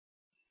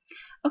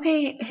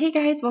Okay, hey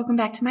guys, welcome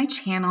back to my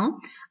channel.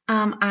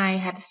 I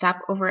had to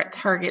stop over at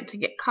Target to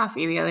get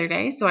coffee the other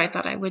day, so I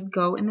thought I would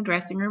go in the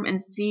dressing room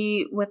and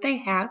see what they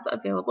have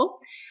available.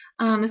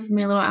 This is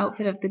my little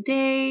outfit of the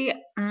day.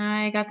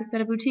 I got this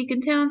at a boutique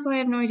in town, so I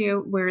have no idea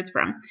where it's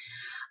from.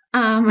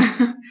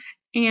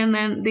 And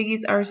then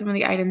these are some of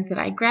the items that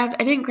I grabbed.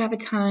 I didn't grab a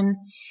ton.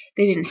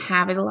 They didn't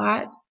have a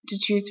lot to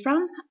choose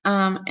from.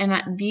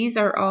 These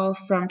are all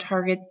from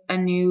Target's A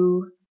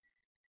New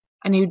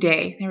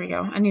Day. There we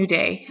go. A New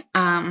Day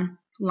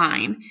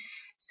line.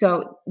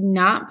 So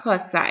not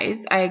plus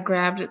size. I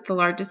grabbed the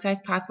largest size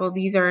possible.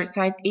 These are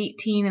size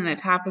 18 and the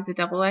top is a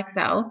double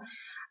XL.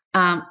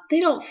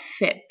 They don't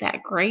fit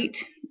that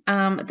great.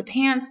 The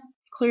pants,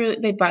 clearly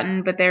they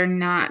button, but they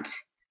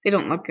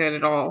don't look good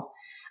at all.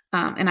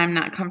 And I'm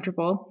not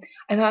comfortable.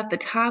 I thought the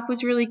top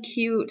was really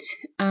cute,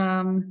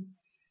 but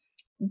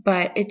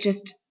it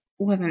just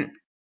wasn't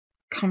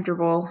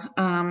comfortable.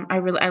 I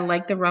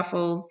like the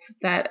ruffles.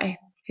 That I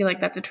feel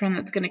like that's a trend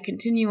that's going to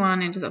continue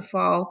on into the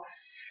fall.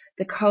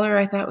 The color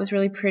I thought was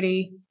really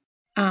pretty.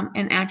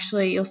 And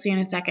actually, you'll see in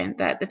a second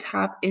that the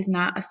top is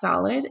not a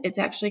solid. It's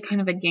actually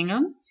kind of a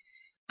gingham.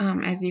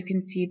 As you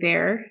can see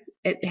there,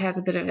 it has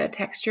a bit of a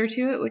texture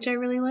to it, which I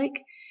really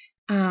like.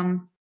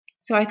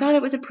 So I thought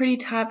it was a pretty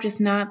top,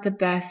 just not the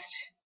best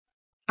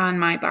on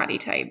my body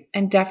type,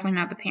 and definitely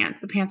not the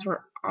pants. The pants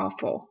were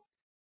awful,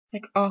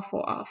 like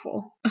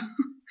awful.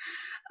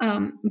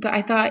 But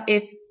I thought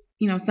if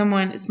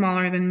someone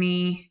smaller than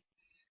me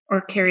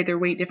or carried their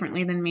weight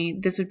differently than me,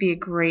 this would be a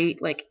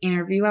great like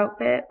interview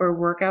outfit or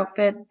work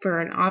outfit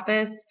for an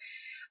office.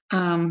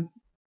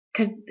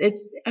 Because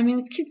it's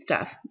cute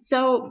stuff.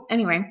 So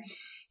anyway,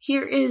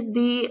 here is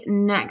the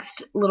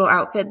next little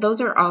outfit.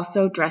 Those are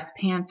also dress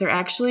pants. They're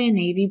actually a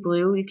navy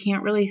blue. You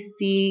can't really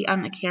see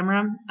on the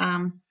camera,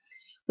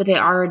 but they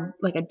are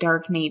like a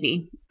dark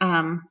navy.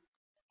 And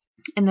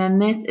then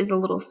this is a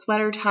little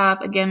sweater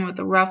top, again with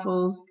the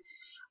ruffles.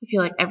 I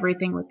feel like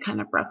everything was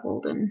kind of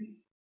ruffled, and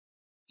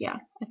yeah,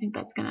 I think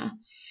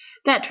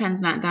that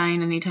trend's not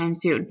dying anytime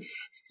soon.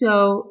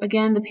 So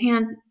again, the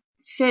pants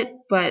fit,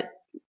 but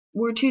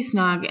were too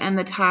snug, and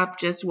the top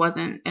just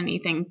wasn't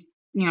anything,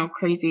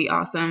 crazy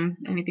awesome,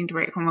 anything to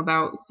write home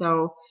about.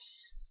 So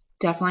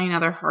definitely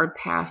another hard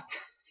pass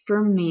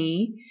for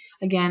me.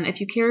 Again,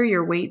 if you carry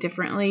your weight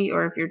differently,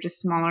 or if you're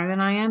just smaller than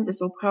I am, this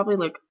will probably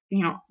look,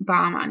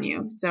 bomb on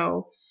you.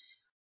 So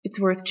it's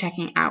worth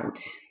checking out.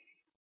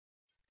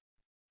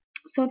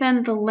 So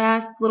then the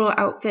last little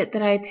outfit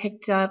that I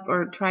picked up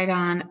or tried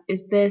on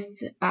is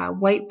this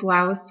white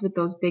blouse with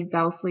those big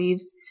bell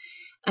sleeves,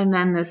 and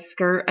then the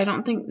skirt. I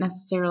don't think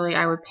necessarily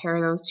I would pair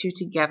those two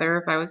together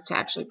if I was to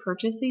actually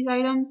purchase these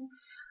items,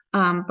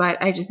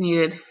 but I just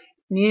needed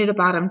a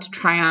bottom to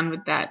try on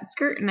with that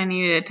skirt, and I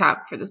needed a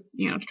top for this,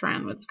 to try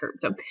on with the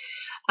skirt. So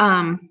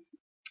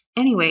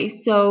anyway,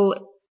 so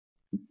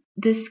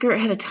this skirt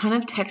had a ton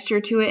of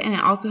texture to it, and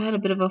it also had a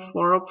bit of a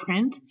floral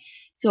print.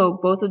 So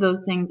both of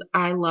those things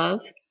I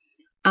love.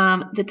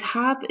 The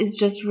top is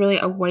just really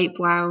a white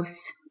blouse.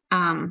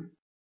 And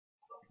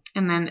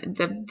then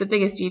the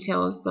biggest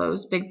detail is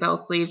those big bell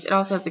sleeves. It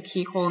also has a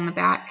keyhole in the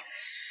back,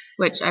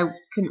 which I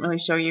couldn't really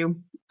show you.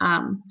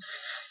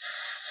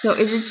 So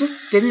it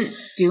just didn't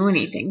do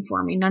anything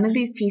for me. None of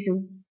these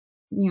pieces,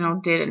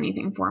 did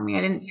anything for me.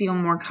 I didn't feel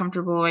more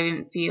comfortable. I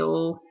didn't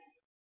feel,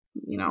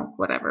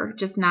 whatever.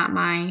 Just not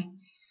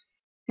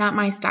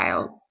my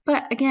style.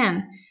 But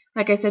again,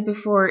 like I said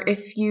before,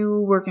 if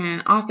you work in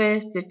an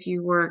office, if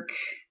you work,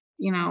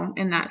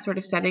 in that sort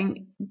of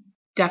setting,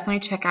 definitely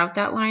check out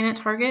that line at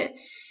Target.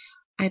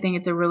 I think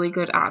it's a really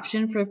good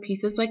option for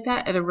pieces like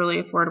that at a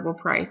really affordable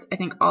price. I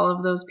think all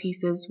of those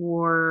pieces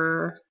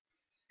were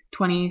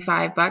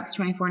 $25,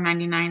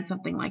 $24.99,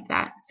 something like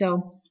that.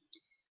 So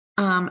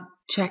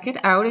check it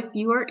out if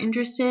you are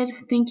interested.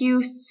 Thank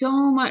you so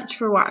much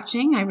for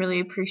watching. I really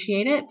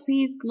appreciate it.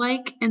 Please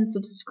like and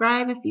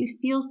subscribe if you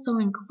feel so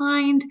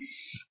inclined,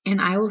 and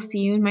I will see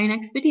you in my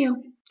next video.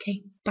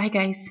 Okay, bye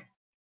guys.